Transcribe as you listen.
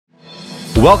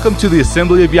Welcome to the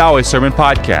Assembly of Yahweh Sermon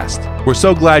Podcast. We're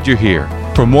so glad you're here.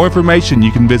 For more information,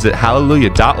 you can visit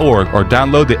hallelujah.org or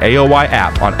download the AOY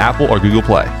app on Apple or Google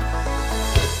Play.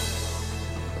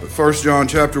 1 John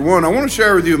chapter 1. I want to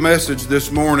share with you a message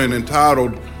this morning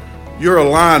entitled, Your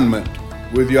Alignment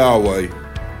with Yahweh.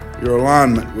 Your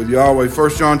alignment with Yahweh. 1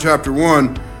 John chapter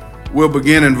 1, we'll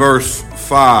begin in verse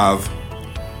 5.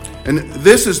 And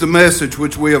this is the message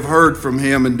which we have heard from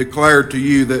him and declared to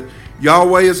you, that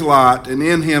Yahweh is light, and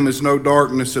in him is no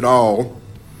darkness at all.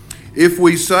 If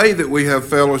we say that we have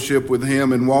fellowship with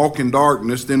him and walk in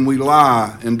darkness, then we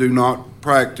lie and do not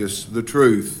practice the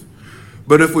truth.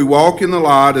 But if we walk in the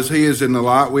light as he is in the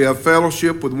light, we have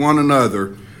fellowship with one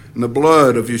another, and the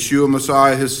blood of Yeshua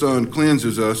Messiah, his Son,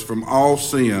 cleanses us from all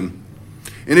sin.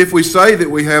 And if we say that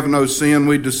we have no sin,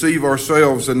 we deceive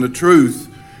ourselves, and the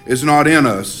truth is not in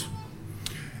us.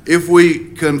 If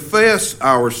we confess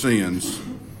our sins,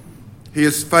 he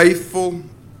is faithful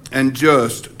and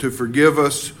just to forgive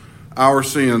us our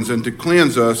sins and to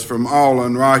cleanse us from all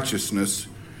unrighteousness.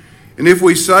 And if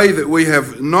we say that we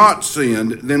have not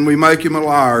sinned, then we make him a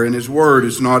liar, and his word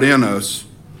is not in us.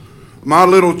 My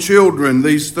little children,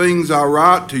 these things I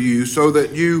write to you so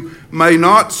that you may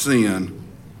not sin.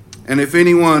 And if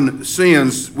anyone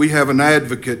sins, we have an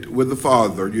advocate with the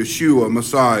Father, Yeshua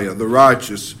Messiah, the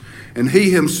righteous. And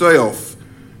he himself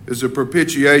is a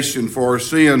propitiation for our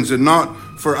sins, and not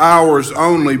for ours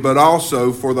only, but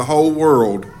also for the whole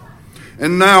world.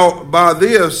 And now by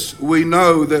this we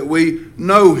know that we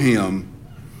know him,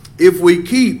 if we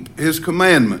keep his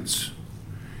commandments.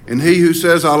 And he who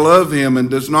says, I love him, and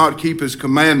does not keep his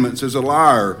commandments is a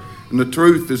liar, and the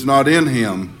truth is not in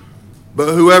him.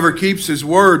 But whoever keeps his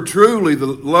word, truly the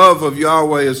love of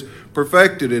Yahweh is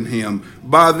perfected in him.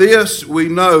 By this we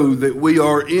know that we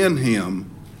are in him.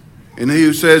 And he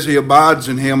who says he abides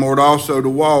in him ought also to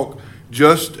walk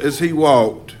just as he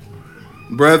walked.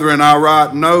 Brethren, I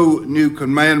write no new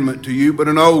commandment to you, but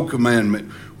an old commandment,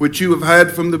 which you have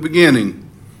had from the beginning.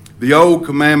 The old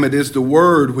commandment is the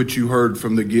word which you heard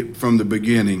from the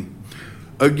beginning.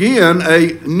 Again,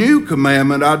 a new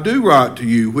commandment I do write to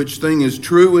you, which thing is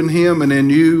true in him and in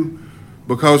you,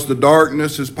 because the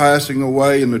darkness is passing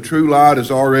away and the true light is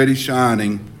already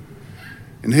shining.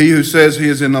 And he who says he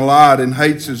is in the light and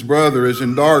hates his brother is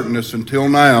in darkness until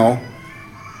now.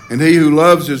 And he who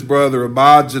loves his brother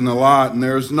abides in the light, and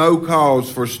there is no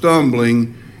cause for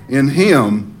stumbling in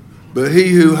him. But he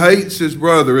who hates his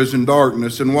brother is in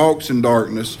darkness and walks in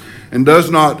darkness and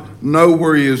does not know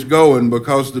where he is going,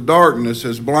 because the darkness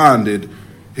has blinded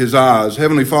his eyes.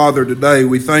 Heavenly Father, today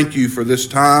we thank you for this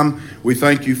time. We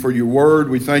thank you for your word.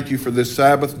 We thank you for this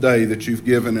Sabbath day that you've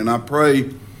given. And I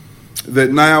pray that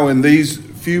now in these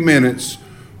few minutes,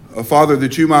 Father,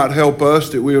 that you might help us,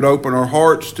 that we would open our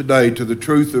hearts today to the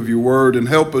truth of your word, and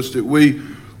help us that we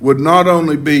would not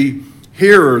only be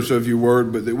hearers of your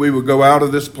word, but that we would go out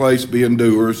of this place being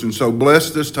doers. And so bless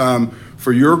this time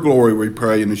for your glory, we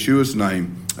pray in Yeshua's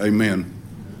name. Amen.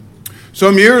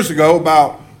 Some years ago,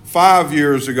 about 5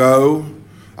 years ago,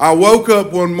 I woke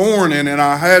up one morning and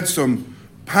I had some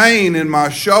pain in my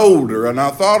shoulder, and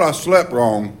I thought I slept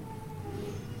wrong.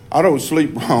 I don't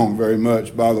sleep wrong very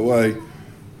much, by the way.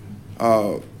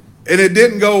 And it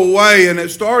didn't go away, and it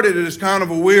started as kind of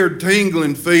a weird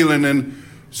tingling feeling, and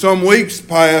some weeks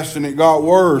passed and it got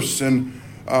worse. And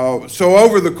so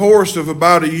over the course of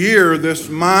about a year, this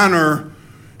minor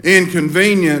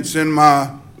inconvenience in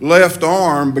my left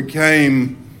arm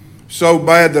became so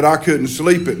bad that I couldn't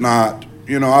sleep at night.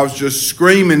 You know, I was just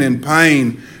screaming in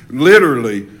pain,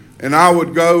 literally. And I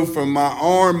would go from my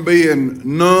arm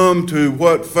being numb to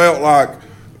what felt like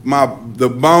the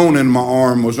bone in my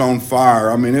arm was on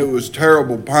fire. I mean, it was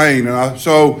terrible pain. And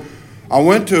so I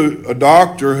went to a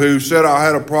doctor who said I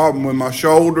had a problem with my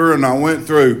shoulder, and I went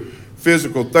through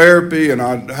physical therapy, and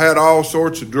I had all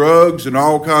sorts of drugs and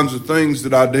all kinds of things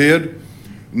that I did.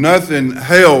 Nothing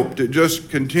helped. It just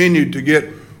continued to get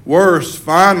worse.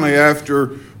 Finally,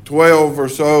 after 12 or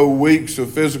so weeks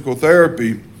of physical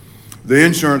therapy, the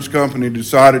insurance company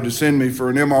decided to send me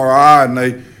for an MRI, and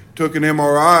they took an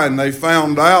MRI, and they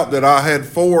found out that I had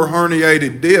 4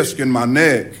 herniated discs in my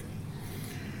neck.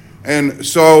 And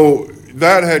so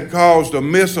that had caused a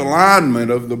misalignment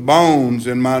of the bones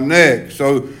in my neck.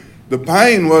 So the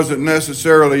pain wasn't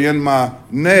necessarily in my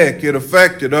neck. It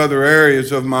affected other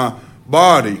areas of my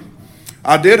body.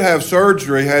 I did have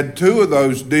surgery, had 2 of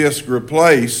those discs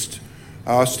replaced.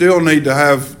 I still need to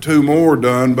have 2 more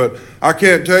done, but I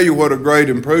can't tell you what a great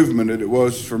improvement it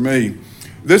was for me.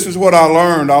 This is what I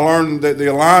learned. I learned that the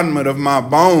alignment of my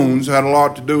bones had a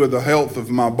lot to do with the health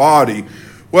of my body.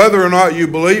 Whether or not you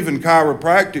believe in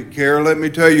chiropractic care, let me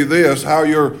tell you this, how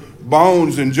your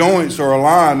bones and joints are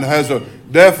aligned has a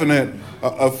definite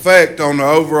effect on the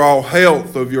overall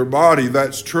health of your body.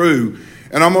 That's true.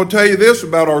 And I'm going to tell you this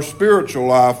about our spiritual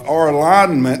life. Our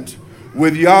alignment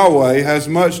with Yahweh has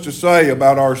much to say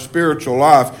about our spiritual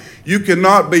life. You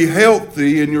cannot be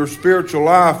healthy in your spiritual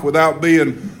life without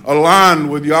being aligned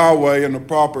with Yahweh in the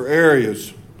proper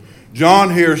areas.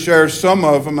 John here shares some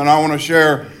of them, and I want to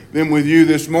share them with you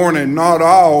this morning. Not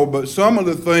all, but some of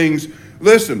the things.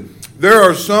 Listen, there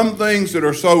are some things that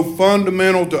are so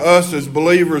fundamental to us as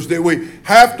believers that we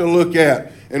have to look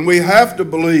at, and we have to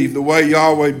believe the way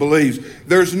Yahweh believes.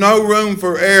 There's no room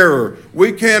for error.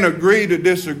 We can't agree to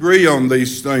disagree on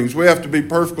these things. We have to be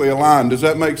perfectly aligned. Does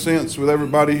that make sense with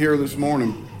everybody here this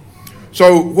morning?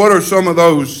 So what are some of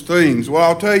those things? Well,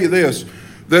 I'll tell you this,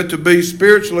 that to be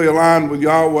spiritually aligned with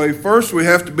Yahweh, first we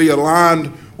have to be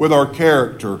aligned with our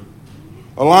character.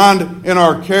 Aligned in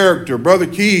our character. Brother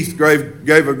Keith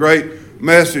gave a great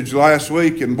message last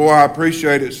week, and boy, I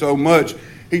appreciate it so much.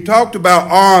 He talked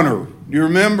about honor. Do you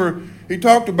remember? He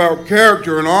talked about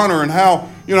character and honor and how,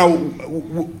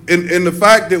 in the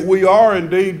fact that we are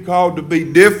indeed called to be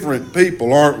different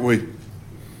people, aren't we?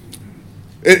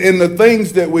 And the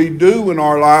things that we do in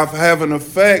our life have an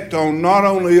effect on not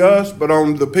only us, but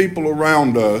on the people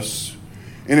around us.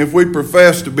 And if we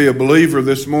profess to be a believer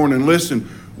this morning, listen,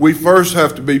 we first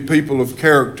have to be people of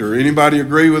character. Anybody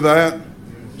agree with that?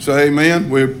 Say amen.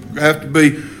 We have to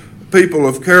be people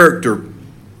of character.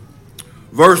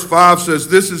 Verse 5 says,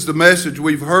 "This is the message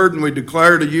we've heard and we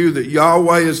declare to you, that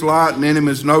Yahweh is light and in him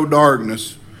is no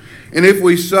darkness. And if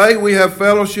we say we have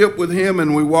fellowship with him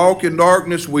and we walk in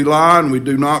darkness, we lie and we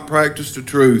do not practice the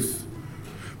truth.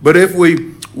 But if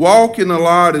we walk in the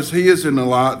light as he is in the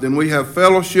light, then we have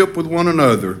fellowship with one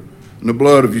another. And the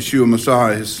blood of Yeshua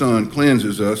Messiah, his son,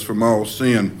 cleanses us from all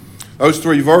sin." Those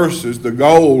three verses, the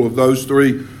goal of those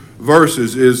three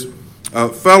verses is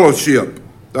fellowship.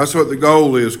 That's what the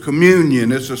goal is.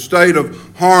 Communion. It's a state of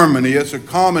harmony. It's a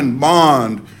common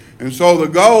bond. And so the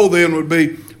goal then would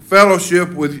be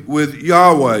fellowship with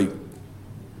Yahweh.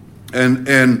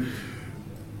 And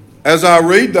as I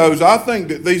read those, I think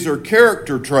that these are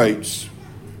character traits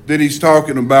that he's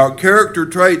talking about. Character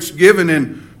traits given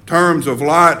in terms of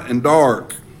light and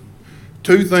dark.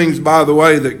 Two things, by the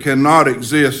way, that cannot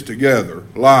exist together,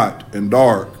 light and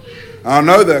dark. I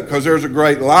know that because there's a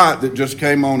great light that just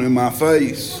came on in my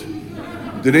face.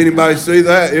 Did anybody see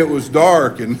that? It was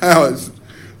dark and now it's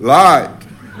light.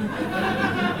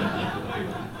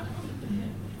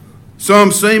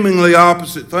 Some seemingly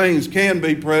opposite things can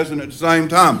be present at the same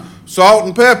time. Salt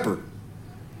and pepper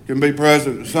can be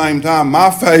present at the same time. My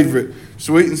favorite,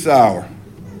 sweet and sour,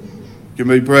 can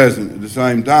be present at the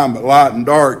same time, but light and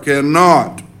dark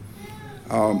cannot.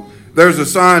 There's a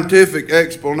scientific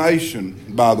explanation,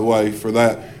 by the way, for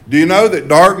that. Do you know that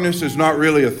darkness is not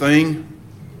really a thing?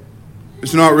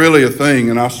 It's not really a thing,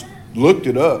 and I looked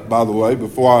it up, by the way,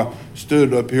 before I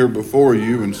stood up here before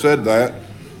you and said that.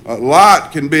 Light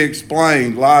can be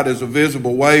explained. Light is a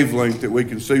visible wavelength that we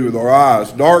can see with our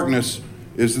eyes. Darkness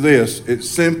is this. It's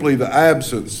simply the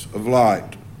absence of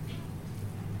light.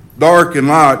 Dark and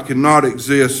light cannot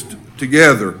exist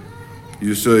together,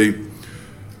 you see.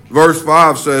 Verse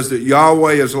 5 says that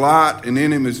Yahweh is light and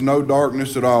in him is no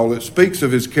darkness at all. It speaks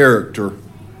of his character.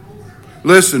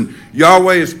 Listen,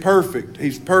 Yahweh is perfect.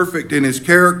 He's perfect in his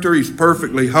character. He's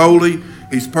perfectly holy.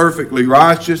 He's perfectly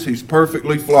righteous. He's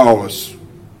perfectly flawless.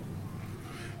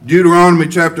 Deuteronomy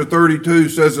chapter 32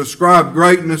 says, "Ascribe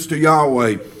greatness to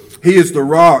Yahweh. He is the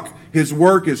rock. His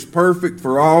work is perfect,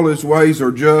 for all his ways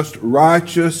are just.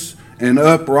 Righteous and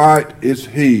upright is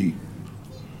he."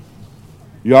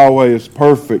 Yahweh is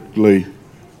perfectly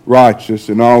righteous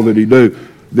in all that he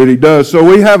does. So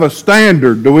we have a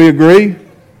standard. Do we agree?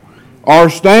 Our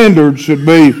standard should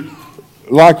be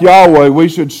like Yahweh. We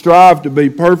should strive to be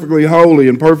perfectly holy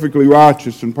and perfectly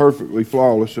righteous and perfectly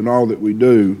flawless in all that we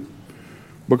do.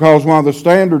 Because while the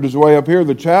standard is way up here,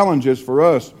 the challenge is for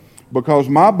us. Because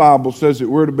my Bible says that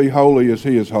we're to be holy as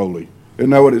he is holy.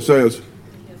 Isn't that what it says?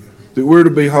 That we're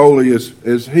to be holy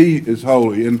as he is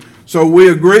holy. And so we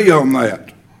agree on that.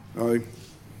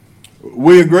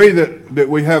 We agree that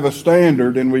we have a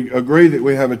standard, and we agree that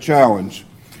we have a challenge.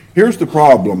 Here's the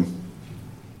problem.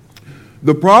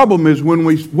 The problem is when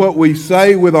what we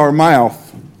say with our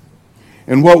mouth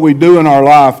and what we do in our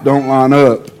life don't line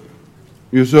up.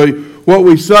 You see, what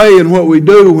we say and what we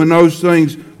do, when those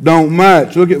things don't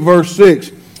match. Look at verse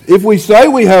 6. "If we say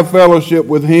we have fellowship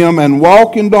with him and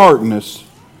walk in darkness,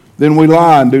 then we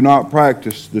lie and do not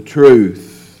practice the truth."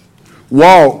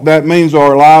 Walk, that means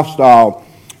our lifestyle.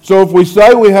 So if we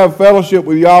say we have fellowship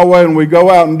with Yahweh and we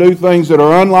go out and do things that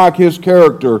are unlike his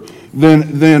character,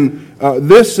 then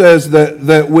this says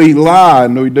that we lie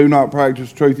and we do not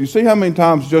practice truth. You see how many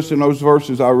times just in those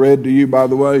verses I read to you, by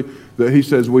the way, that he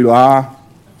says we lie?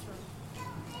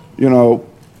 You know,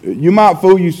 you might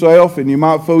fool yourself and you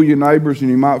might fool your neighbors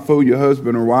and you might fool your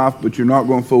husband or wife, but you're not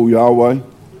going to fool Yahweh.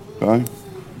 Okay?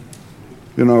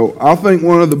 You know, I think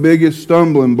one of the biggest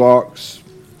stumbling blocks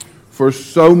for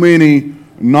so many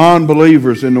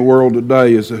non-believers in the world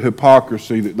today is the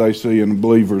hypocrisy that they see in the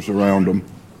believers around them.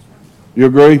 You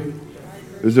agree?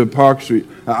 Is hypocrisy.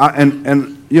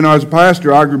 And you know, as a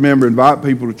pastor, I remember invite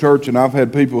people to church, and I've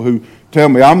had people who tell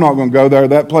me, I'm not going to go there.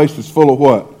 That place is full of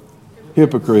what?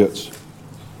 Hypocrites.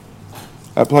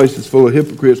 That place is full of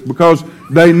hypocrites because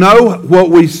they know what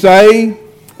we say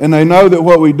and they know that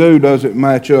what we do doesn't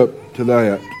match up to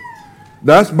that.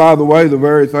 That's, by the way, the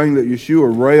very thing that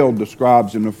Yeshua railed the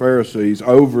scribes and the Pharisees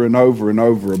over and over and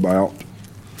over about.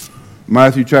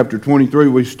 Matthew chapter 23,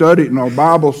 we studied in our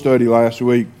Bible study last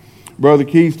week. Brother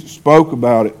Keith spoke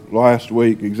about it last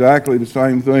week, exactly the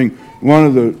same thing. One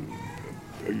of the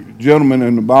gentlemen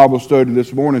in the Bible study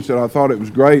this morning said, I thought it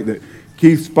was great that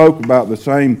Keith spoke about the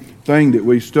same thing that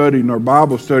we studied in our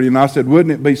Bible study. And I said,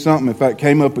 wouldn't it be something if that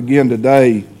came up again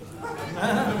today?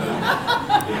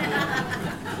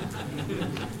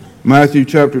 Matthew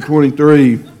chapter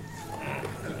 23.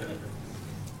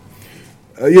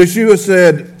 Yeshua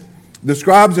said, the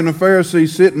scribes and the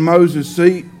Pharisees sit in Moses'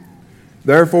 seat.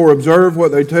 Therefore observe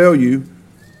what they tell you.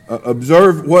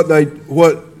 Observe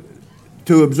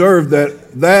to observe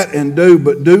that and do,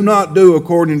 but do not do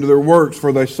according to their works,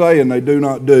 for they say and they do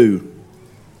not do.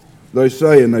 They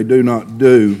say and they do not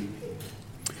do.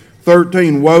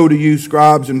 13, woe to you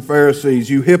scribes and Pharisees,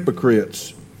 you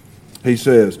hypocrites, he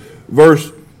says.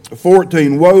 Verse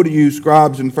 14, woe to you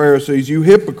scribes and Pharisees, you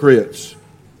hypocrites.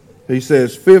 He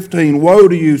says, 15, woe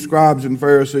to you scribes and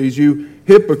Pharisees, you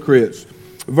hypocrites.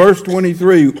 Verse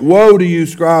 23, woe to you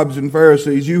scribes and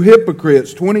Pharisees, you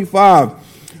hypocrites. 25,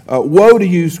 woe to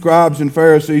you scribes and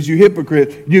Pharisees, you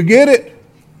hypocrites. You get it?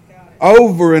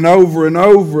 Over and over and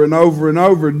over and over and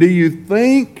over. Do you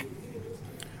think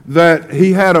that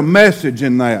he had a message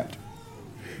in that?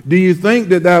 Do you think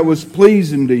that that was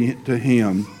pleasing to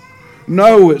him?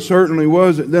 No, it certainly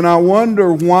wasn't. Then I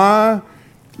wonder why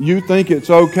you think it's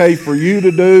okay for you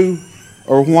to do,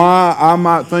 or why I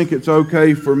might think it's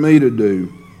okay for me to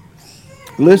do.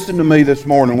 Listen to me this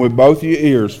morning with both your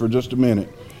ears for just a minute.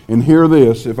 And hear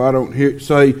this. If I don't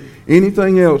say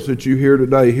anything else that you hear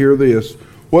today, hear this.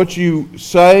 What you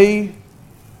say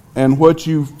and what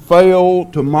you fail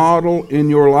to model in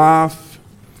your life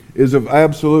is of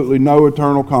absolutely no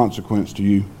eternal consequence to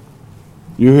you.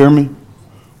 You hear me?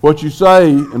 What you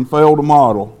say and fail to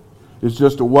model is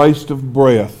just a waste of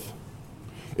breath.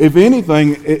 If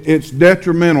anything, it's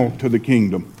detrimental to the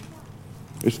kingdom.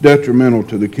 It's detrimental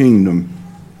to the kingdom.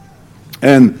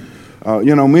 And,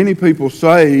 many people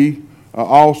say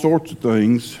all sorts of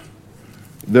things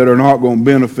that are not going to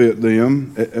benefit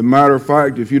them. As a matter of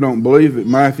fact, if you don't believe it,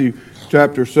 Matthew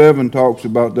chapter 7 talks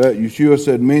about that. Yeshua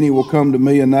said, many will come to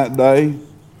me in that day,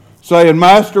 saying,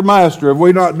 Master, Master, have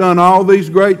we not done all these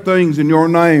great things in your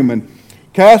name and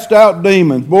cast out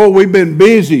demons? Boy, we've been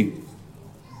busy.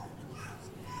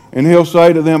 And he'll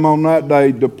say to them on that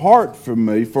day, depart from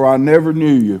me, for I never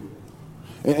knew you.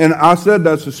 And I said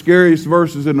that's the scariest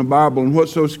verses in the Bible. And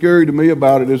what's so scary to me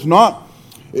about it is not,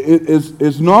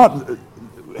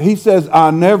 he says,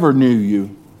 I never knew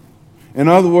you. In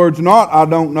other words, not I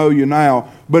don't know you now,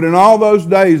 but in all those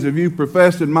days of you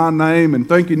professing my name and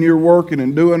thinking you're working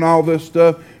and doing all this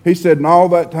stuff, he said, in all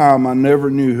that time I never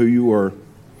knew who you were.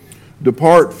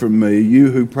 Depart from me,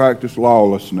 you who practice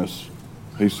lawlessness,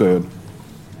 he said.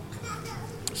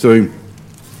 See,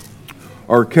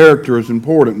 our character is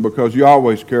important because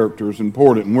Yahweh's character is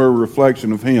important, and we're a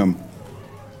reflection of him.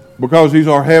 Because he's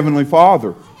our heavenly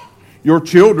Father. Your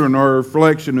children are a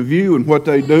reflection of you and what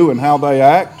they do and how they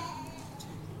act.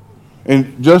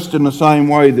 And just in the same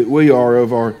way that we are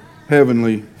of our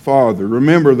heavenly Father.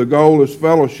 Remember, the goal is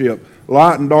fellowship.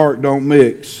 Light and dark don't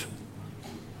mix.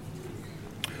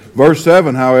 Verse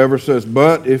 7, however, says,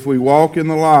 but if we walk in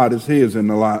the light as he is in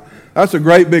the light. That's a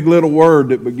great big little word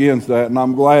that begins that, and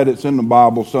I'm glad it's in the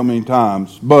Bible so many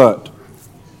times. But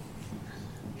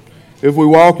if we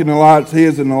walk in the light as he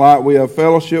is in the light, we have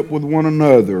fellowship with one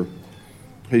another.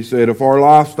 He said, if our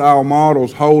lifestyle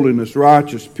models holiness,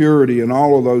 righteous, purity, and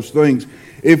all of those things,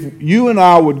 if you and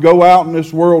I would go out in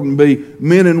this world and be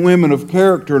men and women of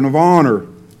character and of honor,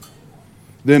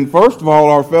 then first of all,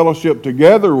 our fellowship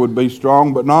together would be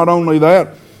strong, but not only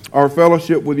that, our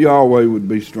fellowship with Yahweh would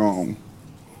be strong.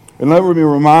 And let me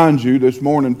remind you this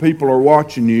morning, people are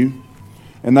watching you,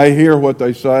 and they hear what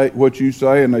they say, what you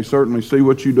say, and they certainly see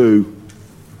what you do.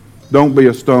 Don't be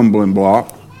a stumbling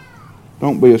block.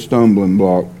 Don't be a stumbling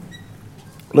block.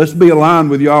 Let's be aligned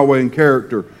with Yahweh in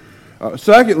character.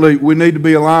 Secondly, we need to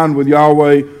be aligned with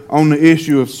Yahweh on the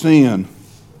issue of sin.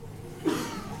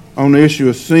 On the issue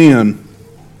of sin.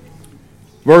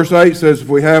 Verse 8 says,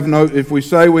 if we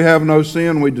say we have no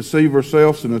sin, we deceive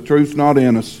ourselves and the truth's not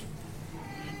in us.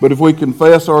 But if we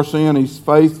confess our sin, He's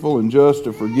faithful and just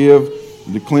to forgive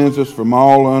and to cleanse us from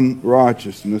all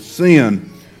unrighteousness.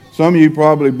 Sin. Some of you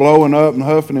probably blowing up and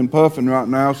huffing and puffing right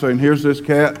now saying, here's this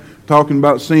cat talking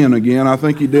about sin again. I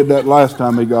think he did that last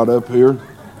time he got up here.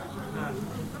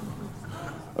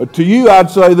 To you,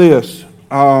 I'd say this.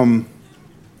 I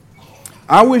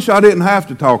wish I didn't have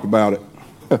to talk about it.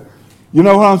 You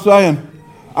know what I'm saying?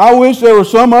 I wish there was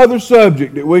some other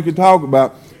subject that we could talk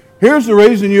about. Here's the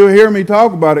reason you'll hear me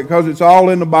talk about it, because it's all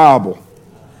in the Bible.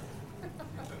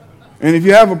 And if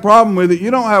you have a problem with it,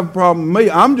 you don't have a problem with me.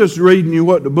 I'm just reading you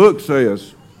what the book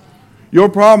says. Your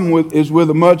problem is with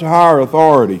a much higher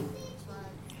authority.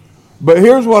 But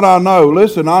here's what I know.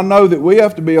 Listen, I know that we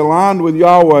have to be aligned with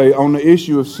Yahweh on the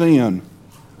issue of sin.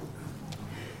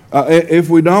 If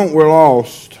we don't, we're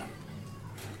lost.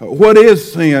 What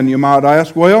is sin, you might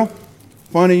ask? Well,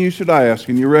 funny you should ask,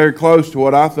 and you're very close to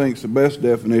what I think is the best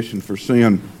definition for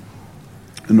sin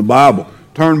in the Bible.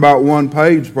 Turn about one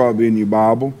page probably in your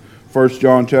Bible. 1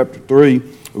 John chapter 3,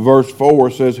 verse 4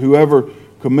 says, whoever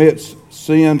commits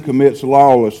sin commits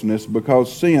lawlessness,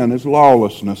 because sin is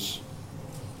lawlessness.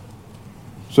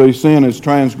 See, sin is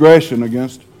transgression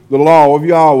against the law of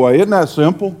Yahweh. Isn't that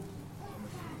simple?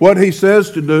 What He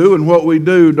says to do and what we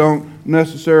do don't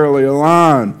necessarily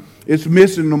align. It's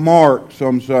missing the mark,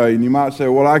 some say. And you might say,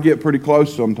 well, I get pretty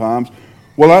close sometimes.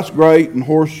 Well, that's great in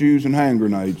horseshoes and hand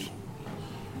grenades.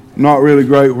 Not really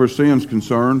great where sin's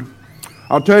concerned.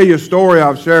 I'll tell you a story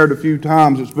I've shared a few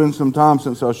times. It's been some time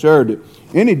since I shared it.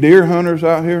 Any deer hunters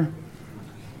out here?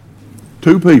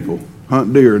 2 people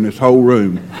hunt deer in this whole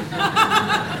room.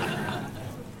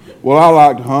 Well, I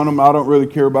like to hunt them. I don't really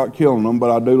care about killing them,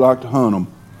 but I do like to hunt them.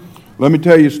 Let me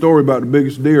tell you a story about the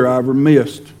biggest deer I ever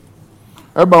missed.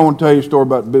 Everybody want to tell you a story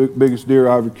about the biggest deer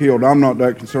I ever killed. I'm not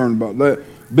that concerned about that.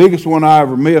 Biggest one I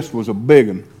ever missed was a big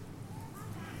one.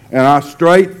 And I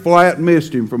straight flat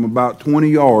missed him from about 20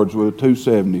 yards with a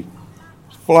 270.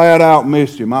 Flat out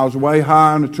missed him. I was way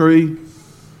high in a tree.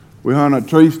 We hunted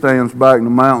tree stands back in the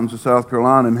mountains of South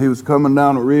Carolina, and he was coming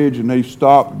down a ridge, and he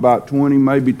stopped about 20,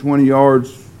 maybe 20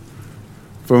 yards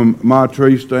from my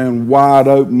tree stand, wide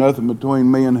open, nothing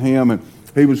between me and him. And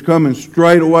he was coming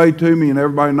straight away to me, and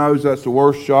everybody knows that's the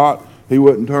worst shot. He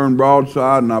wouldn't turn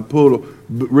broadside, and I pulled a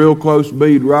real close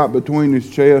bead right between his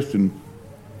chest and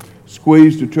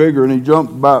squeezed the trigger, and he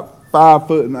jumped about 5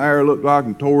 foot in the air, looked like,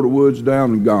 and tore the woods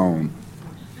down and gone.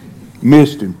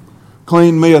 Missed him.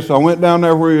 Clean miss. I went down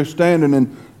there where he was standing,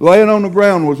 and laying on the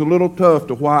ground was a little tuft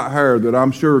of white hair that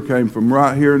I'm sure came from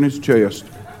right here in his chest.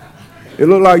 It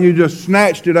looked like you just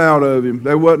snatched it out of him.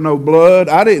 There wasn't no blood.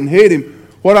 I didn't hit him.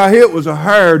 What I hit was a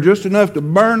hair, just enough to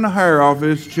burn the hair off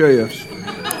his chest.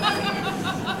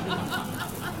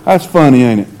 That's funny,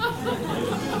 ain't it?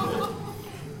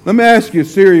 Let me ask you a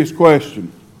serious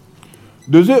question.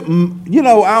 Does it,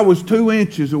 I was 2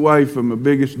 inches away from the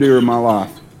biggest deer of my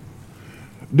life.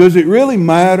 Does it really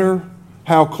matter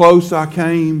how close I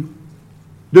came?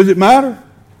 Does it matter?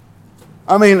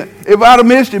 I mean, if I'd have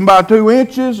missed him by 2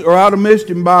 inches or I'd have missed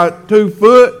him by 2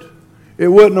 foot, it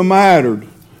wouldn't have mattered.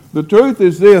 The truth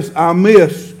is this: I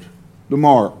missed the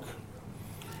mark.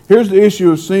 Here's the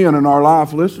issue of sin in our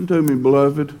life. Listen to me,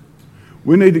 beloved.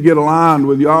 We need to get aligned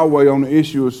with Yahweh on the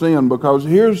issue of sin, because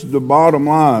here's the bottom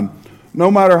line.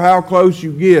 No matter how close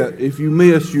you get, if you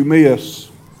miss, you miss.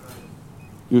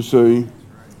 You see?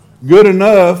 Good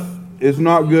enough is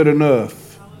not good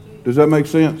enough. Does that make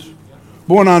sense?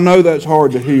 Boy, and I know that's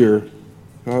hard to hear.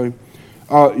 Okay?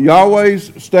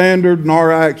 Yahweh's standard and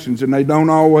our actions, and they don't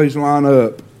always line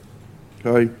up.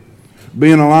 Okay?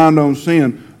 Being aligned on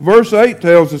sin. Verse 8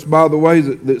 tells us, by the way,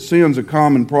 that sin's a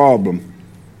common problem.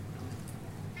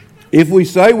 If we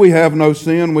say we have no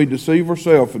sin, we deceive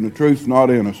ourselves and the truth's not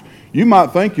in us. You might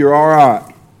think you're all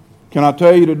right. Can I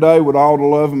tell you today with all the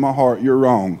love in my heart, you're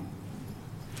wrong.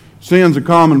 Sin's a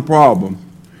common problem.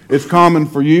 It's common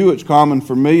for you, it's common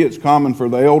for me, it's common for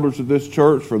the elders of this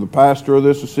church, for the pastor of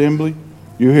this assembly.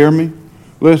 You hear me?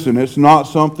 Listen, it's not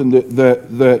something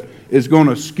that is going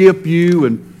to skip you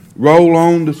and roll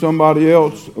on to somebody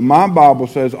else. My Bible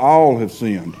says all have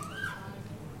sinned.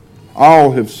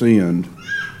 All have sinned.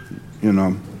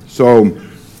 So,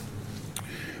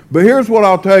 but here's what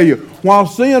I'll tell you. while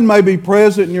sin may be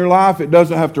present in your life, it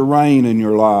doesn't have to reign in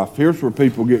your life. Here's where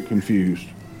people get confused.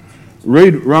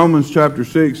 Read Romans chapter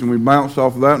 6, and we bounced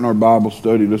off of that in our Bible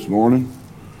study this morning.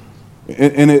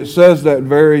 And it says that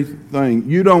very thing.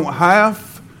 You don't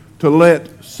have to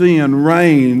let sin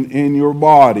reign in your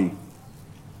body.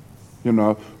 You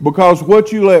know, because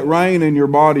what you let reign in your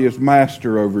body is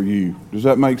master over you. Does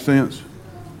that make sense?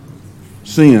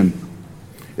 Sin.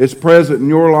 It's present in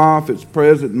your life. It's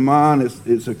present in mine.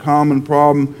 It's a common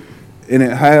problem. And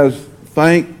it has,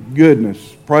 thank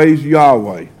goodness, praise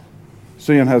Yahweh,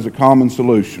 sin has a common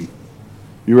solution.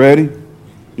 You ready?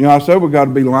 You know, I said we've got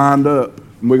to be lined up.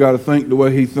 And we've got to think the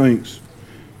way He thinks.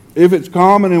 If it's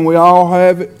common and we all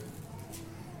have it,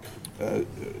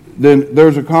 then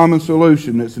there's a common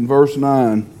solution. It's in verse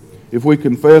 9. If we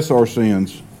confess our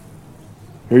sins.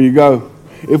 Here you go.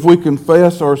 If we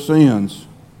confess our sins,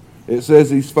 it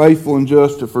says He's faithful and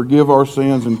just to forgive our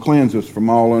sins and cleanse us from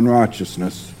all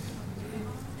unrighteousness.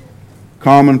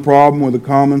 Common problem with a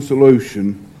common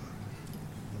solution.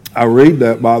 I read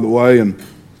that, by the way, and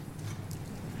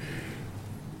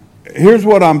here's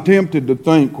what I'm tempted to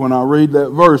think when I read that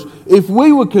verse. If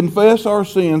we would confess our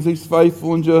sins, He's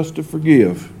faithful and just to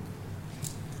forgive.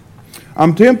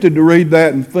 I'm tempted to read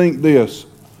that and think this.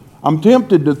 I'm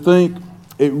tempted to think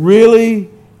it really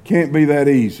can't be that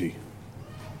easy.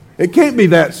 It can't be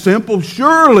that simple.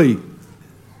 Surely,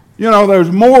 you know,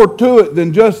 there's more to it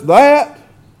than just that.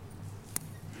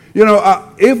 You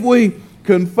know, if we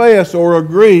confess or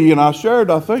agree, and I shared,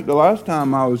 I think, the last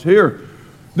time I was here,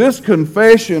 this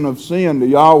confession of sin to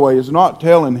Yahweh is not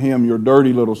telling Him your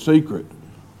dirty little secret.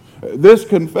 This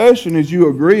confession is you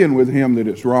agreeing with Him that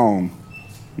it's wrong,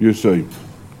 you see.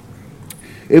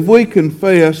 If we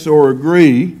confess or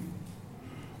agree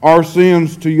our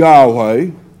sins to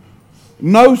Yahweh,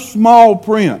 no small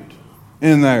print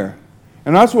in there.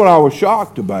 And that's what I was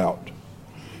shocked about.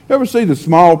 You ever see the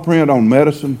small print on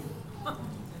medicine?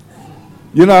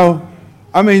 You know,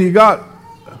 I mean, you got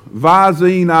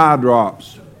Visine eye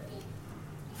drops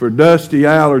for dusty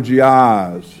allergy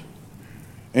eyes.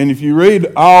 And if you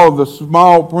read all the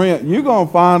small print, you're going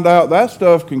to find out that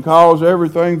stuff can cause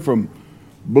everything from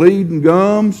bleeding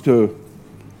gums to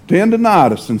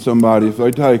tendinitis in somebody if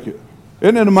they take it.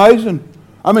 Isn't it amazing?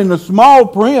 I mean, the small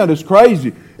print is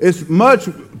crazy. It's much,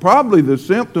 probably the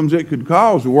symptoms it could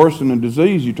cause are worse than the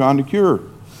disease you're trying to cure.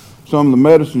 Some of the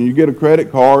medicine, you get a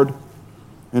credit card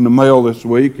in the mail this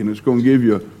week, and it's going to give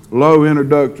you a low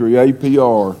introductory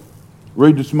APR.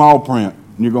 Read the small print,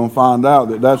 and you're going to find out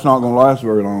that that's not going to last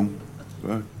very long.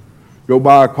 So, go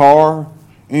buy a car,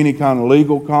 any kind of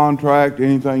legal contract,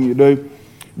 anything you do.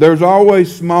 There's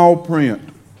always small print,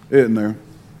 isn't there?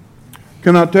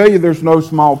 Can I tell you there's no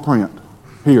small print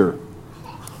here?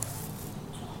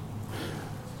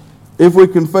 If we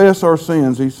confess our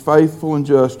sins, He's faithful and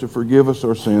just to forgive us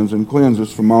our sins and cleanse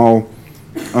us from all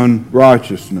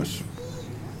unrighteousness.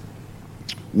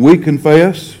 We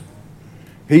confess.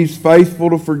 He's faithful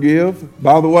to forgive.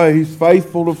 By the way, He's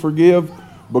faithful to forgive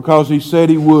because He said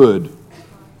He would.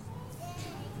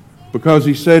 Because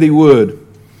He said He would.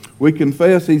 We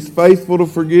confess He's faithful to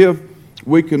forgive.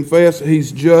 We confess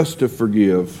He's just to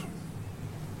forgive.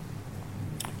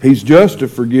 He's just to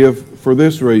forgive for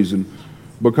this reason.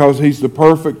 Because He's the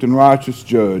perfect and righteous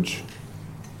judge.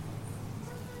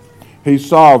 He's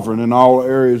sovereign in all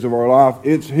areas of our life.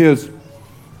 It's His.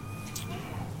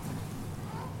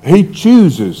 He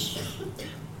chooses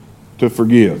to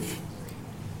forgive.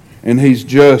 And He's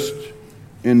just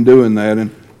in doing that.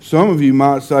 And some of you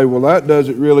might say, well, that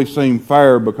doesn't really seem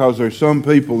fair because there's some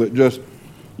people that just,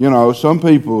 you know, some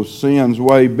people's sin's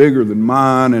way bigger than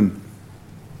mine. And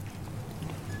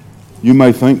you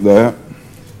may think that.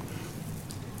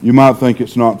 You might think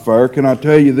it's not fair. Can I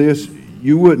tell you this?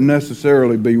 You wouldn't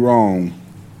necessarily be wrong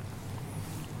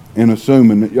in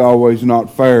assuming that Yahweh's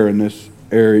not fair in this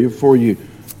area. Before you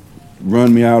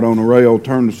run me out on a rail,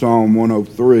 turn to Psalm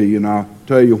 103, and I'll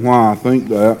tell you why I think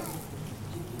that.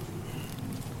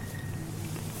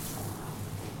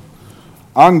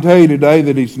 I can tell you today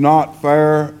that He's not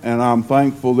fair, and I'm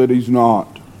thankful that He's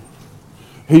not.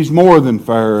 He's more than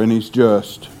fair, and He's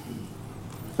just.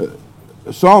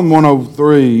 Psalm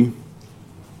 103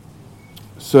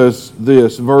 says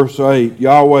this, verse 8,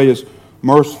 Yahweh is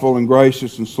merciful and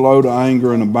gracious and slow to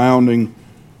anger and abounding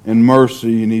in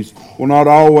mercy, and He will not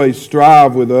always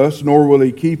strive with us, nor will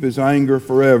He keep His anger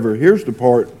forever. Here's the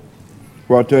part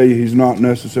where I tell you He's not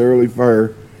necessarily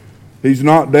fair. He's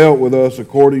not dealt with us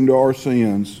according to our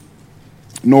sins,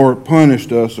 nor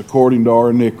punished us according to our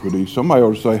iniquities. Somebody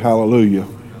ought to say hallelujah.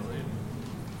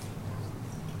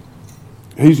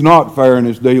 He's not fair in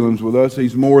His dealings with us.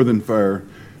 He's more than fair.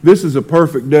 This is a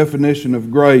perfect definition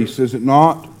of grace, is it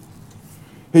not?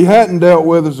 He hadn't dealt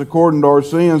with us according to our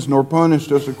sins, nor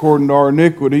punished us according to our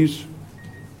iniquities.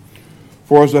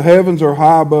 For as the heavens are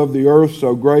high above the earth,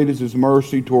 so great is His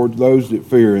mercy towards those that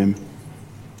fear Him.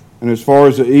 And as far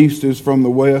as the east is from the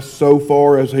west, so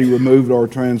far as He removed our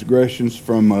transgressions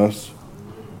from us.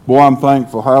 Boy, I'm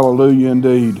thankful, hallelujah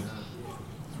indeed,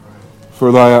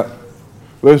 for that.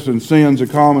 Listen, sin's a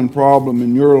common problem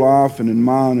in your life and in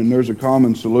mine, and there's a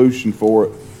common solution for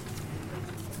it.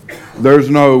 There's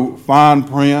no fine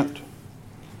print.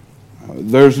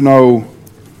 There's no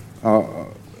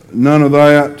none of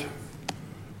that.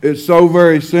 It's so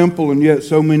very simple, and yet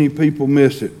so many people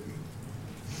miss it.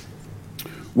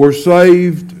 We're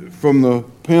saved from the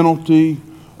penalty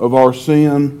of our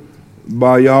sin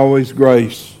by Yahweh's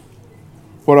grace.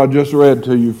 What I just read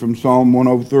to you from Psalm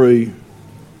 103.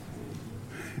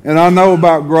 And I know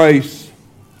about grace.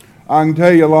 I can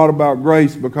tell you a lot about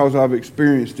grace because I've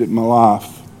experienced it in my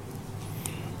life.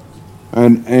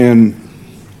 And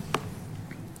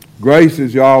grace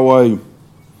is Yahweh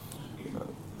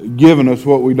giving us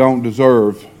what we don't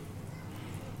deserve.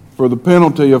 For the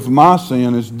penalty of my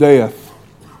sin is death.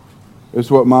 It's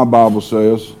what my Bible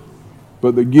says.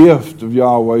 But the gift of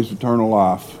Yahweh is eternal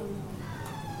life.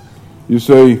 You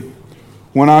see,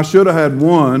 when I should have had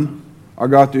one, I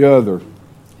got the other.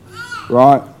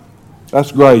 Right?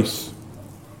 That's grace.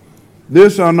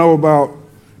 This I know about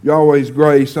Yahweh's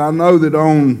grace. I know that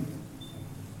on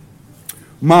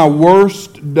my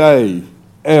worst day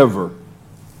ever,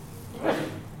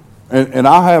 and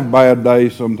I have bad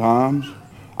days sometimes,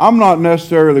 I'm not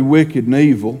necessarily wicked and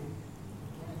evil,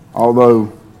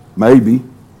 although maybe,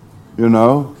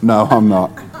 No, I'm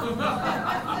not.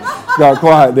 Got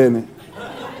quiet, didn't it?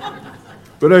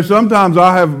 But there's sometimes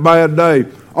I have a bad day.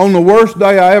 On the worst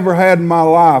day I ever had in my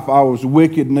life, I was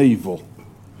wicked and evil.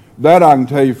 That I can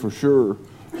tell you for sure.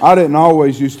 I didn't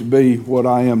always used to be what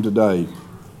I am today.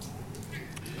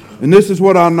 And this is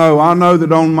what I know. I know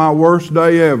that on my worst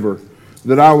day ever,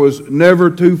 that I was never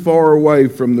too far away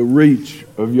from the reach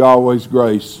of Yahweh's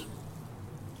grace.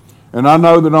 And I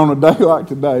know that on a day like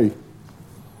today,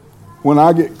 when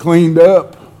I get cleaned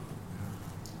up,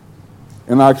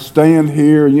 and I stand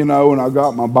here, and I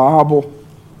got my Bible,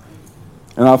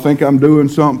 and I think I'm doing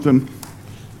something,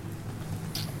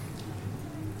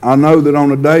 I know that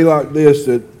on a day like this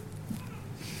that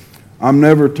I'm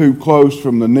never too close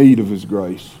from the need of His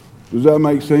grace. Does that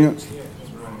make sense? Yeah,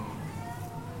 that's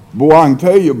right. Boy, I can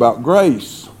tell you about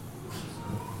grace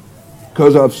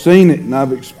because I've seen it and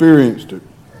I've experienced it.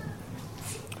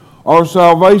 Our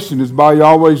salvation is by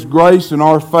Yahweh's grace and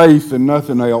our faith and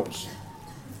nothing else.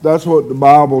 That's what the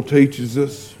Bible teaches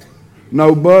us.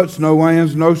 No buts, no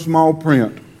ands, no small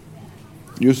print.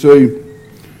 You see,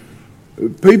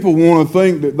 people want to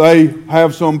think that they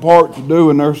have some part to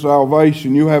do in their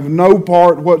salvation. You have no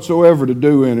part whatsoever to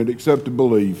do in it except to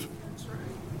believe.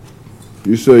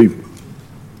 You see,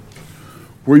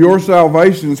 where your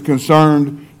salvation is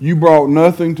concerned, you brought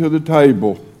nothing to the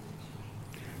table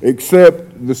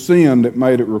except the sin that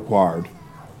made it required.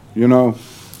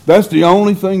 That's the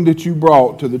only thing that you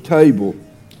brought to the table,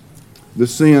 the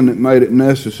sin that made it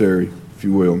necessary, if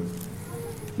you will.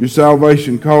 Your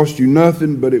salvation cost you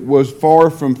nothing, but it was far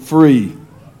from free.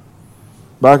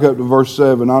 Back up to verse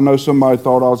 7. I know somebody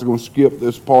thought I was going to skip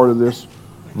this part of this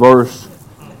verse.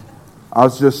 I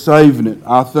was just saving it.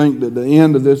 I think that the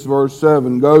end of this verse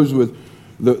 7 goes with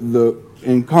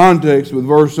in context with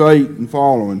verse 8 and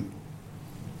following.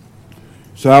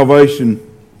 Salvation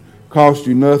cost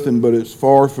you nothing, but it's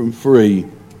far from free.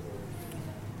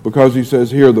 Because he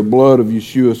says here, the blood of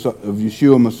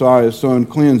Yeshua Messiah's Son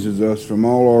cleanses us from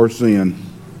all our sin.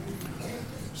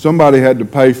 Somebody had to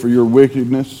pay for your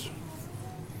wickedness,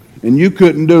 and you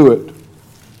couldn't do it.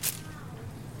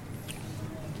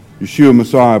 Yeshua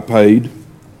Messiah paid.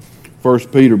 1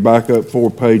 Peter, back up 4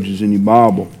 pages in your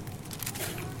Bible.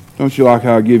 Don't you like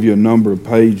how I give you a number of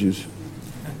pages?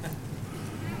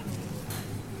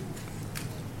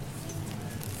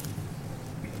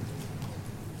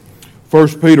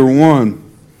 First Peter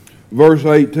 1, verse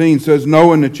 18 says,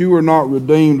 knowing that you are not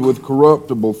redeemed with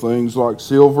corruptible things like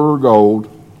silver or gold,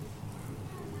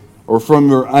 or from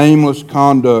your aimless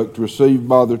conduct received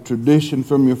by the tradition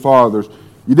from your fathers.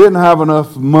 You didn't have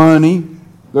enough money.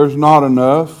 There's not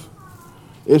enough.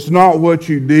 It's not what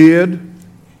you did.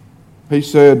 He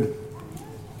said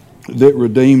that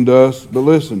redeemed us. But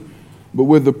listen, but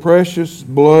with the precious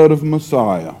blood of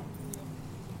Messiah,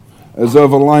 as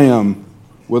of a lamb,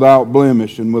 without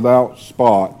blemish and without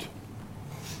spot.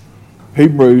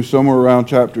 Hebrews, somewhere around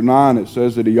chapter 9, it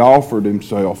says that He offered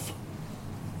Himself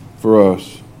for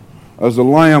us. as a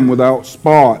lamb without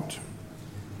spot.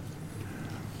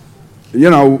 You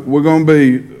know, we're going to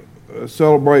be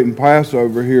celebrating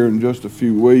Passover here in just a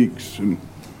few weeks and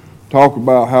talk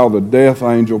about how the death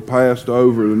angel passed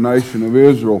over the nation of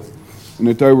Israel and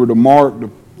that they were to mark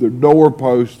the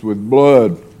doorpost with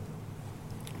blood.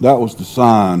 That was the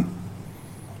sign.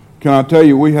 Can I tell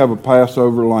you, we have a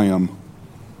Passover lamb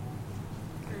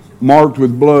marked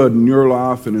with blood in your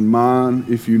life and in mine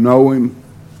if you know him,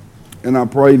 and I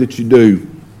pray that you do.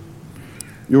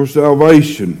 Your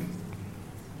salvation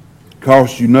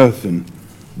costs you nothing,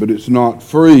 but it's not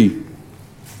free.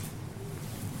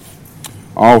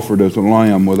 Offered as a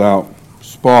lamb without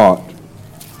spot.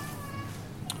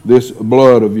 This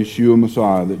blood of Yeshua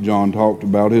Messiah that John talked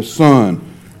about, his Son,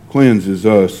 cleanses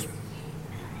us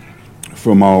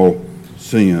from all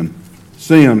sin.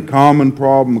 Sin, common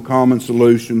problem, common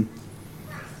solution,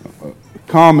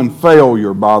 common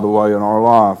failure, by the way, in our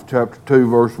life. Chapter 2,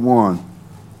 verse 1.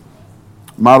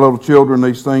 My little children,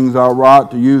 these things I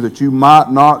write to you that you might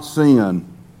not sin.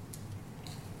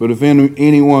 But if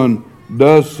anyone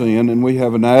does sin, and we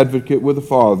have an advocate with the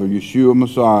Father, Yeshua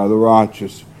Messiah, the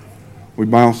righteous. We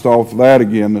bounced off that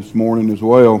again this morning as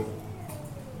well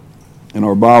in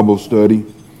our Bible study.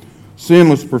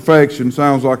 Sinless perfection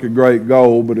sounds like a great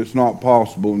goal, but it's not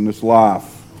possible in this life.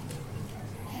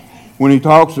 When he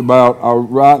talks about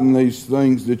writing these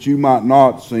things that you might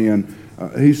not sin,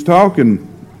 he's talking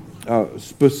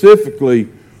specifically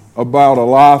about a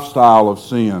lifestyle of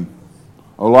sin,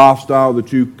 a lifestyle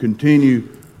that you continue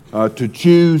to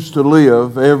choose to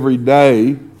live every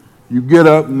day. You get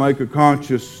up and make a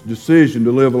conscious decision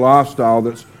to live a lifestyle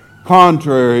that's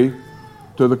contrary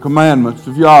to the commandments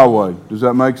of Yahweh. Does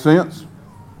that make sense?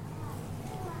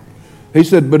 He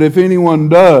said, but if anyone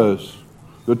does,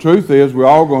 the truth is we're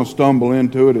all going to stumble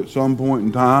into it at some point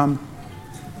in time.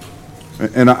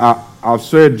 And I've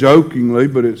said jokingly,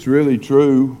 but it's really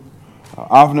true.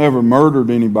 I've never murdered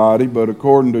anybody, but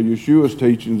according to Yeshua's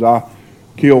teachings, I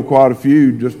killed quite a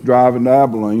few just driving to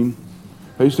Abilene.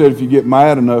 He said if you get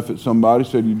mad enough at somebody, he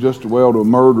said you just as well to have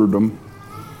murdered them.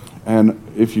 And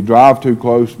if you drive too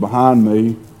close behind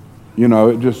me, you know,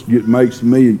 it just gets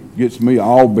me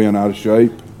all bent out of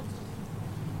shape.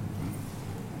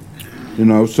 You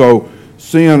know, so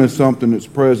sin is something that's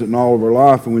present in all of our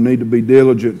life, and we need to be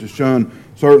diligent to shun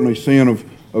certainly sin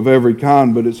of every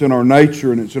kind, but it's in our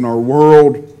nature and it's in our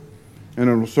world, and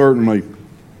it will certainly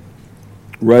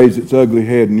raise its ugly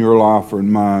head in your life or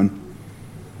in mine.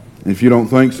 And if you don't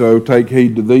think so, take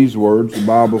heed to these words. The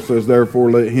Bible says,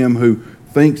 therefore let him who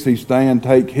thinks he stand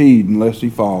take heed unless he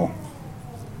fall.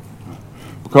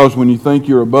 Because when you think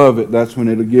you're above it, that's when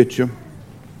it'll get you.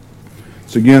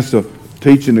 It's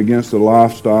teaching against the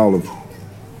lifestyle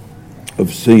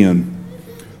of sin.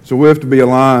 So we have to be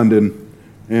aligned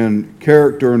in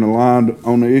character and aligned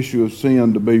on the issue of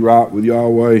sin to be right with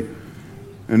Yahweh.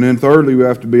 And then thirdly, we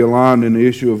have to be aligned in the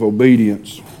issue of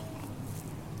obedience.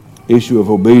 Issue of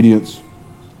obedience.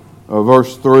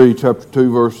 Verse 3, chapter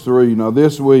 2, verse 3. Now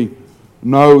this we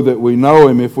know that we know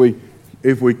him if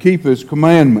we keep his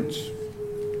commandments.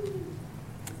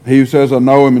 He who says, I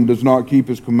know him and does not keep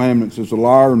his commandments is a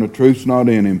liar, and the truth's not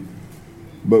in him.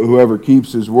 But whoever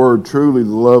keeps his word, truly the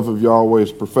love of Yahweh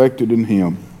is perfected in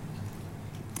him.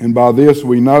 And by this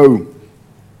we know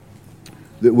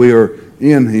that we are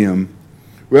in him.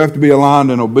 We have to be aligned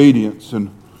in obedience.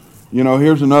 And, you know,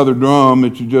 here's another drum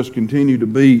that you just continue to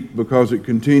beat because it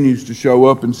continues to show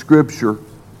up in Scripture.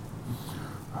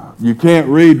 You can't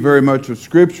read very much of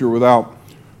Scripture without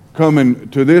coming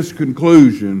to this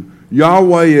conclusion.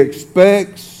 Yahweh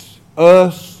expects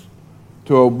us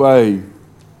to obey,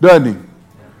 doesn't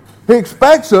he? He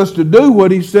expects us to do what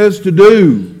he says to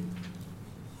do.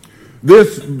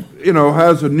 This, you know,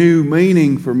 has a new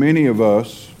meaning for many of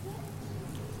us,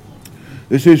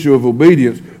 this issue of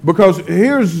obedience. Because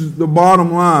here's the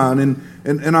bottom line,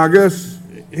 and I guess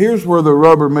here's where the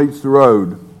rubber meets the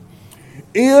road.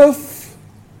 If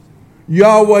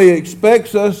Yahweh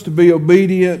expects us to be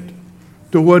obedient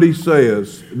to what he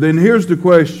says, then here's the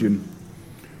question.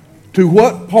 To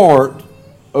what part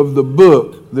of the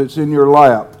book that's in your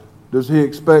lap does he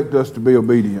expect us to be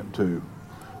obedient to?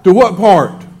 To what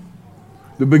part?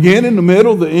 The beginning, the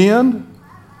middle, the end?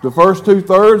 The first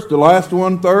 2/3, the last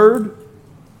 1/3?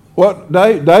 What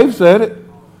Dave said it.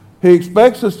 He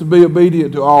expects us to be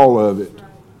obedient to all of it.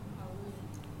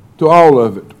 To all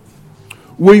of it.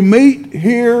 We meet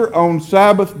here on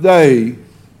Sabbath day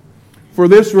for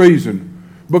this reason.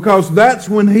 Because that's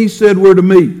when he said we're to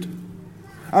meet.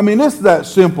 I mean, it's that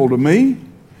simple to me.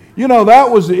 You know, that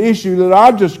was the issue that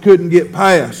I just couldn't get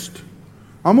past.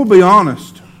 I'm going to be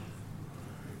honest.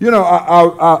 You know,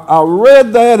 I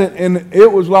read that and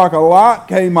it was like a light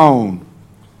came on.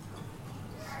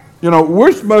 You know,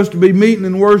 we're supposed to be meeting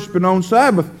and worshiping on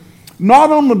Sabbath,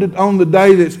 not on the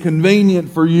day that's convenient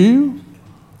for you,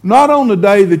 not on the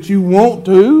day that you want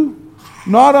to,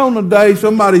 not on the day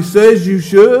somebody says you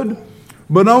should,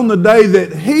 but on the day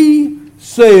that He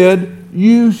said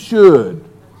you should.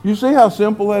 You see how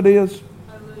simple that is?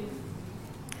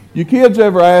 Your kids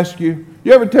ever ask you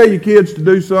ever tell your kids to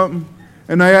do something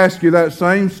and they ask you that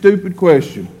same stupid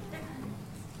question?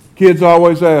 Kids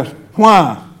always ask,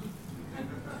 why?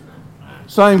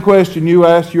 Same question you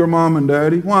ask your mom and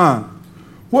daddy, why?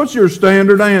 What's your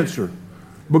standard answer?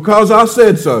 Because I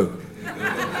said so.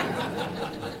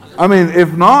 I mean,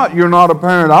 if not, you're not a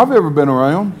parent I've ever been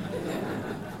around.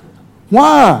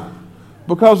 Why?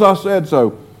 Because I said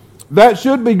so. That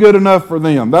should be good enough for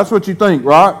them. That's what you think,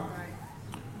 right?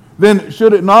 Then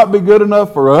should it not be good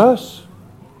enough for us?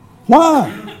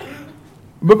 Why?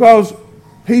 Because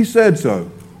He said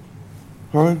so.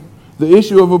 All right? The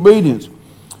issue of obedience.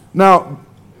 Now,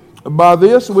 by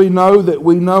this we know that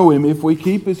we know Him if we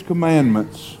keep His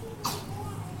commandments.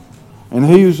 And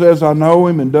he who says, I know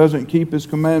Him, and doesn't keep His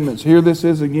commandments, here this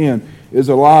is again, is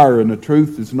a liar, and the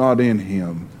truth is not in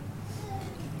him.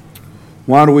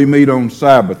 Why do we meet on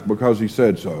Sabbath? Because He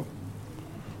said so.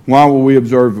 Why will we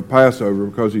observe the Passover?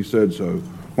 Because He said so.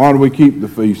 Why do we keep the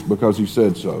feast? Because He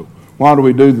said so. Why do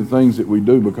we do the things that we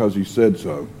do? Because He said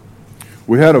so.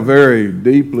 We had a very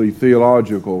deeply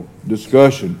theological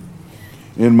discussion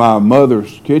in my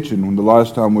mother's kitchen when the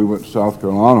last time we went to South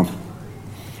Carolina.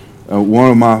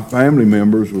 One of my family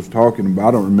members was talking about,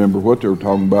 I don't remember what they were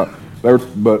talking about,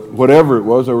 but whatever it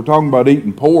was, they were talking about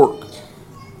eating pork.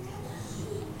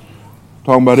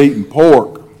 Talking about eating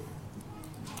pork.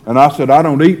 And I said, I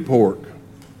don't eat pork.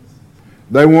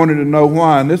 They wanted to know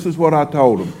why, and this is what I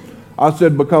told them. I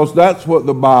said, because that's what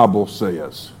the Bible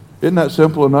says. Isn't that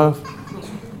simple enough?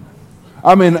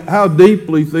 I mean, how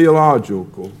deeply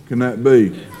theological can that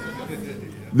be?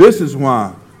 This is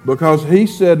why. Because He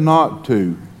said not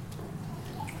to.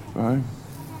 Right?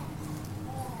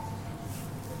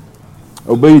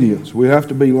 Obedience. We have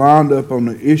to be lined up on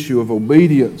the issue of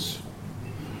obedience.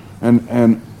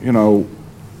 And you know,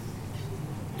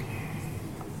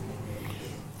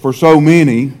 for so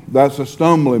many, that's a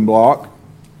stumbling block.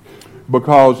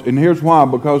 Because, and here's why,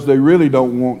 because they really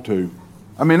don't want to.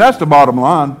 I mean, that's the bottom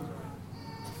line.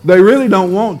 They really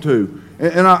don't want to.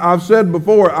 And I've said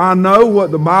before, I know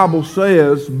what the Bible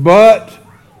says, but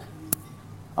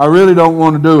I really don't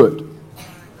want to do it.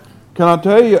 Can I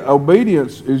tell you,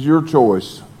 obedience is your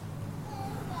choice.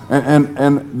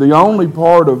 And the only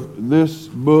part of this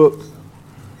book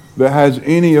that has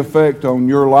any effect on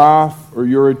your life or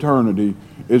your eternity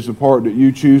is the part that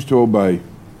you choose to obey.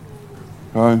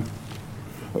 Okay?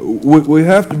 We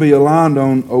have to be aligned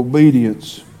on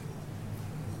obedience.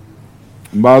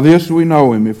 And by this we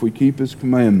know Him if we keep His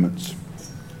commandments.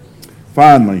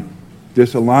 Finally,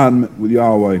 this alignment with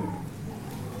Yahweh.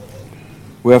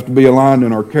 We have to be aligned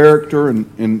in our character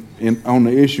and on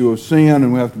the issue of sin,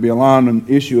 and we have to be aligned on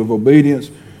the issue of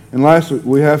obedience. And lastly,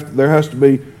 we have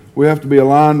to be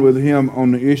aligned with Him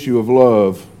on the issue of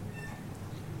love.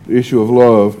 The issue of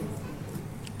love.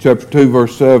 Chapter 2,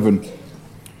 verse 7.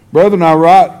 Brethren, I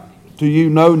write to you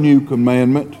no new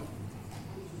commandment,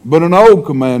 but an old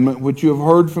commandment which you have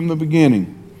heard from the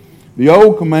beginning. The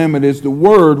old commandment is the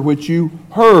word which you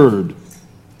heard.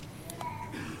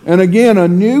 And again, a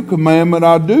new commandment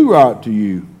I do write to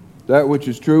you, that which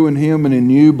is true in Him and in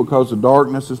you, because the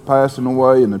darkness is passing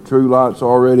away and the true light's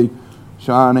already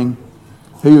shining.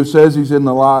 He who says he's in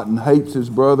the light and hates his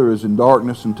brother is in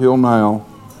darkness until now.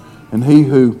 And he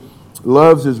who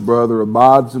loves his brother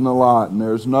abides in the light, and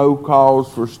there is no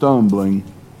cause for stumbling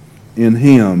in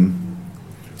him.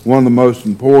 One of the most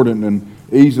important and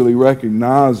easily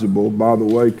recognizable, by the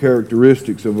way,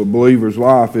 characteristics of a believer's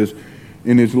life is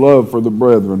in his love for the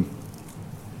brethren.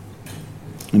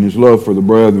 In his love for the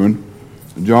brethren.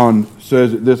 John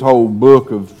says that this whole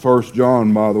book of 1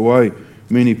 John, by the way,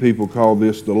 many people call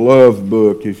this the love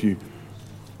book.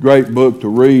 Great book to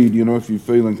read, you know, if you're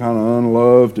feeling kind of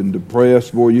unloved and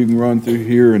depressed, boy, you can run through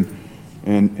here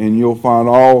and you'll find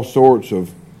all sorts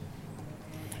of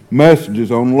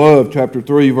messages on love. Chapter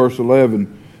 3, verse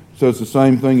 11 says the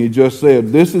same thing he just said.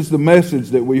 This is the message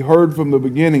that we heard from the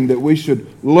beginning, that we should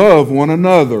love one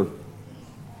another.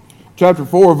 Chapter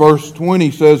 4, verse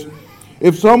 20 says,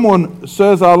 if someone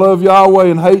says, I love Yahweh,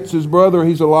 and hates his brother,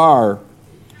 he's a liar.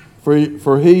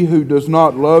 For he who does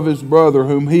not love his brother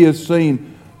whom he has seen,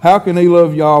 how can he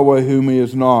love Yahweh whom he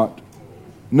has not?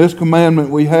 And this commandment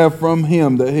we have from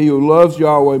Him, that he who loves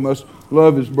Yahweh must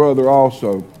love his brother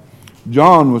also.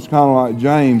 John was kind of like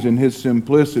James in his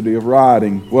simplicity of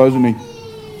writing, wasn't he?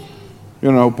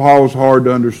 You know, Paul's hard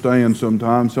to understand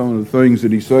sometimes, some of the things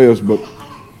that he says, but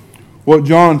what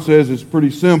John says is pretty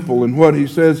simple, and what he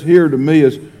says here to me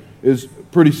is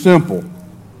pretty simple,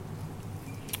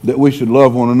 that we should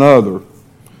love one another.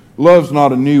 Love's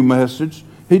not a new message.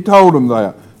 He told them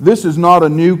that. This is not a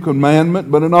new commandment,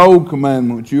 but an old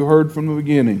commandment which you heard from the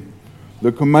beginning.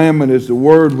 The commandment is the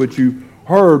word which you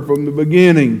heard from the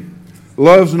beginning.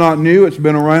 Love's not new. It's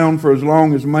been around for as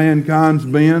long as mankind's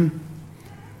been.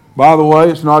 By the way,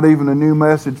 it's not even a new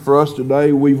message for us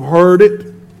today. We've heard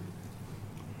it.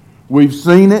 We've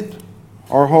seen it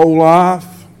our whole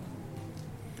life.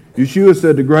 Yeshua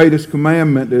said the greatest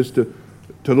commandment is to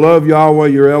love Yahweh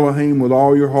your Elohim with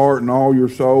all your heart and all your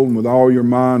soul and with all your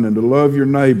mind, and to love your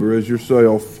neighbor as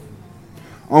yourself.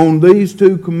 On these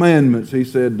two commandments, he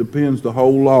said, depends the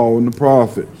whole law and the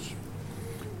prophets.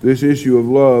 This issue of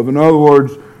love. In other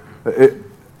words,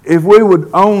 if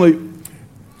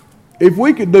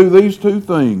we could do these two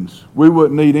things, we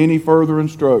wouldn't need any further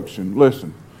instruction.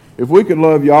 Listen, if we could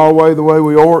love Yahweh the way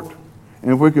we ought,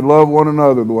 and if we could love one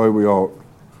another the way we ought,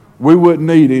 we wouldn't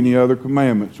need any other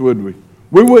commandments, would we?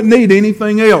 We wouldn't need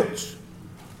anything else,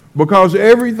 because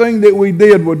everything that we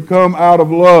did would come out of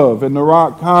love, and the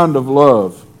right kind of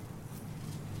love.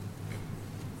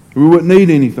 We wouldn't need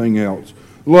anything else.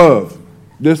 Love,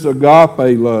 this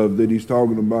agape love that he's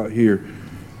talking about here,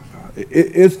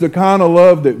 it's the kind of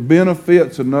love that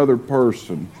benefits another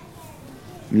person,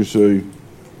 you see.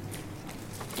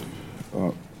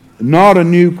 Not a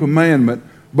new commandment,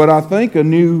 but I think a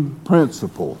new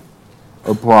principle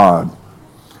applied.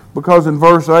 Because in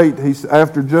verse 8,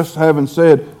 after just having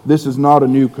said, this is not a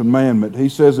new commandment, he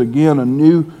says again, a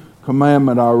new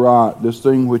commandment I write, this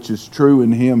thing which is true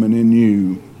in him and in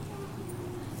you.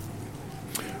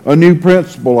 A new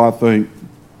principle, I think,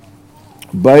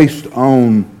 based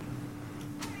on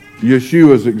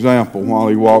Yeshua's example while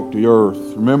he walked the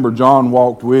earth. Remember, John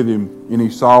walked with him, and he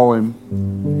saw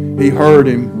him. He heard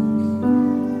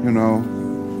him, you know.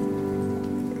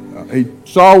 He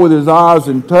saw with his eyes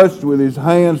and touched with his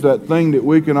hands that thing that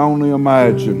we can only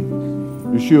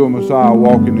imagine. Yeshua Messiah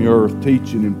walking the earth,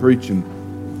 teaching and preaching,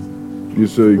 you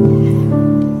see.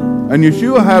 And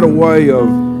Yeshua had a way of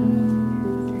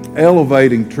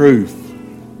elevating truth,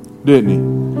 didn't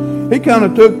he? He kind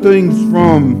of took things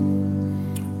from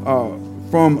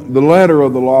the letter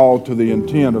of the law to the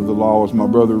intent of the law, as my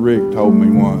brother Rick told me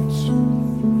once.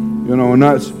 You know, and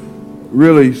that's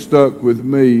really stuck with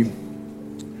me.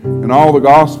 In all the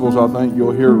Gospels, I think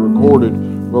you'll hear recorded.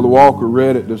 Brother Walker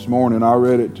read it this morning. I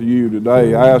read it to you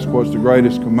today. I asked what's the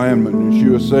greatest commandment, and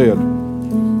Yeshua said,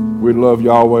 we'd love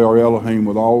Yahweh our Elohim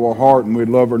with all our heart, and we'd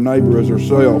love our neighbor as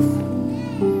ourselves.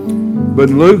 But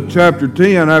in Luke chapter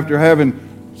 10, after having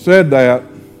said that,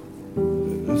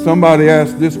 somebody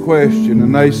asked this question,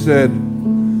 and they said,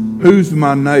 who's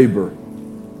my neighbor?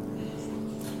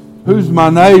 Who's my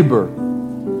neighbor?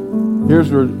 Here's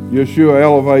where Yeshua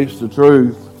elevates the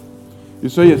truth. You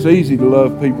see, it's easy to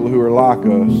love people who are like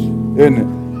us, isn't it?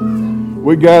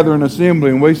 We gather in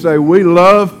assembly and we say, we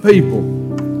love people.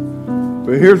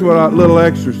 But here's what little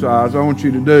exercise I want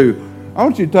you to do. I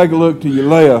want you to take a look to your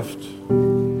left.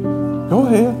 Go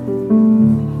ahead.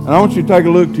 And I want you to take a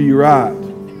look to your right.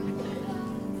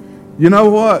 You know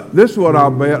what? This is what I'll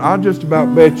bet. I just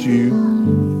about bet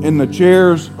you in the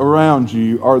chairs around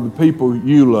you are the people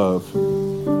you love.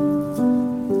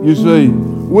 You see,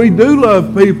 we do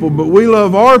love people, but we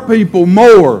love our people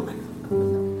more.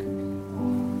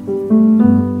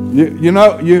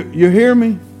 You hear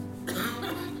me?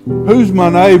 Who's my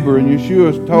neighbor? And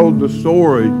Yeshua told the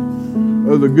story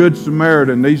of the Good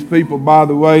Samaritan. These people, by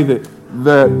the way, that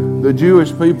the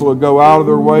Jewish people would go out of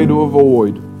their way to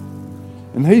avoid.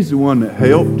 And he's the one that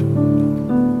helped.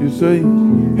 You see?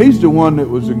 He's the one that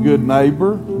was a good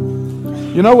neighbor.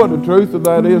 You know what the truth of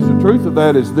that is? The truth of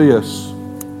that is this.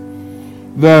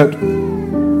 That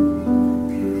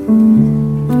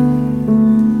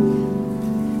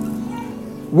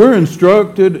we're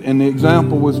instructed, and the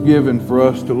example was given for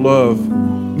us to love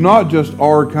not just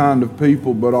our kind of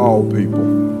people, but all people.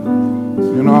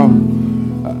 You know,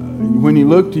 when you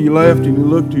look to your left and you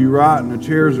look to your right and the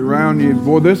chairs around you,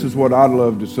 boy, this is what I'd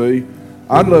love to see.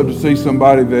 I'd love to see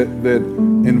somebody that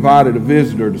invited a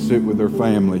visitor to sit with their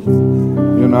family.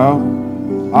 You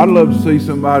know, I'd love to see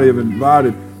somebody have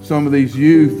invited some of these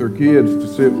youth or kids to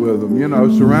sit with them. You know,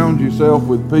 surround yourself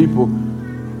with people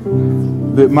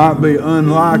that might be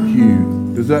unlike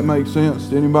you. Does that make sense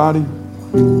to anybody?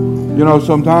 You know,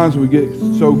 sometimes we get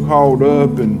so caught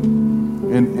up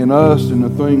in us and the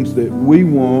things that we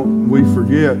want, we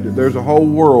forget that there's a whole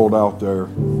world out there.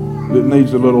 that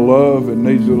needs a little love and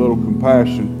needs a little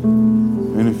compassion.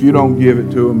 And if you don't give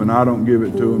it to them and I don't give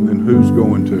it to them, then who's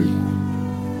going to?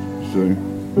 See?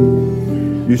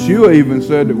 Yeshua even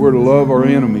said that we're to love our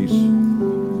enemies.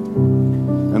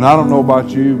 And I don't know about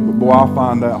you, but boy, I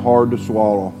find that hard to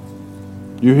swallow.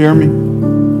 You hear me?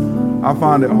 I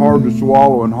find it hard to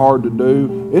swallow and hard to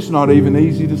do. It's not even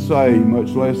easy to say,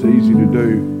 much less easy to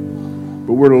do.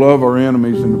 But we're to love our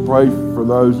enemies and to pray for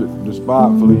those that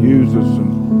despitefully use us.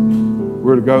 And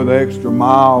we're to go the extra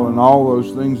mile and all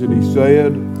those things that He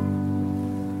said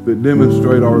that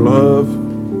demonstrate our love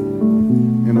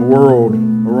in the world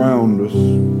around us.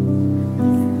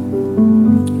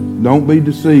 Don't be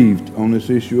deceived on this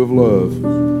issue of love.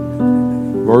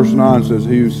 Verse 9 says,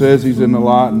 he who says he's in the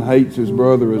light and hates his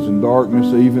brother is in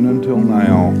darkness even until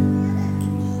now.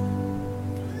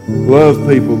 Love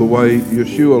people the way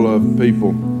Yeshua loved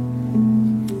people,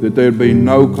 that there'd be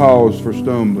no cause for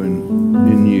stumbling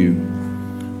in you.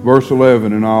 Verse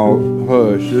 11, and I'll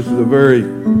hush. This is a very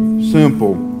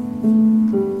simple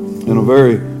and a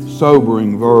very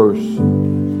sobering verse.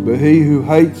 But he who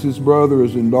hates his brother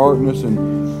is in darkness,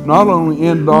 and not only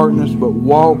in darkness, but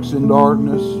walks in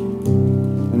darkness,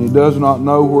 and he does not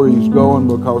know where he's going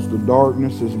because the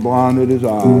darkness has blinded his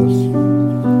eyes.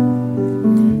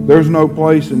 There's no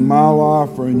place in my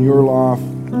life or in your life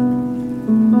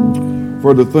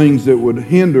for the things that would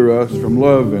hinder us from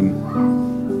loving,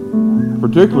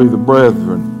 particularly the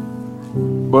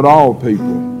brethren, but all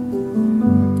people.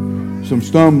 Some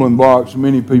stumbling blocks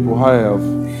many people have.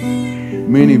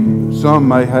 Some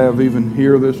may have even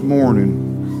here this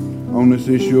morning on this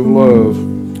issue of love.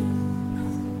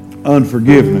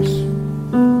 Unforgiveness.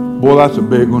 Boy, that's a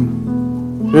big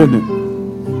one, isn't it?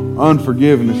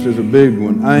 Unforgiveness is a big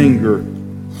one. Anger,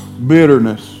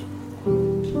 bitterness,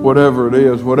 whatever it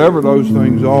is, whatever those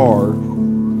things are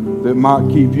that might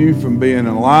keep you from being in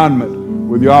alignment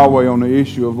with Yahweh on the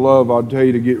issue of love, I'll tell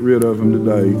you to get rid of them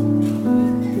today.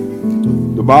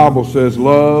 The Bible says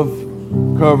love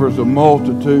covers a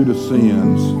multitude of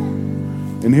sins.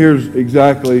 And here's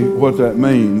exactly what that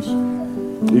means.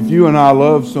 If you and I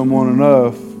love someone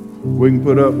enough, we can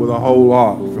put up with a whole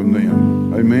lot from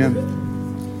them. Amen?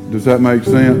 Does that make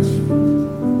sense?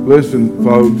 Listen,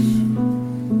 folks,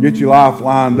 get your life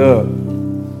lined up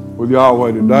with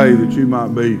Yahweh today that you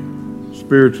might be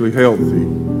spiritually healthy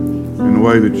in the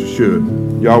way that you should.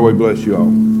 Yahweh bless you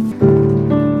all.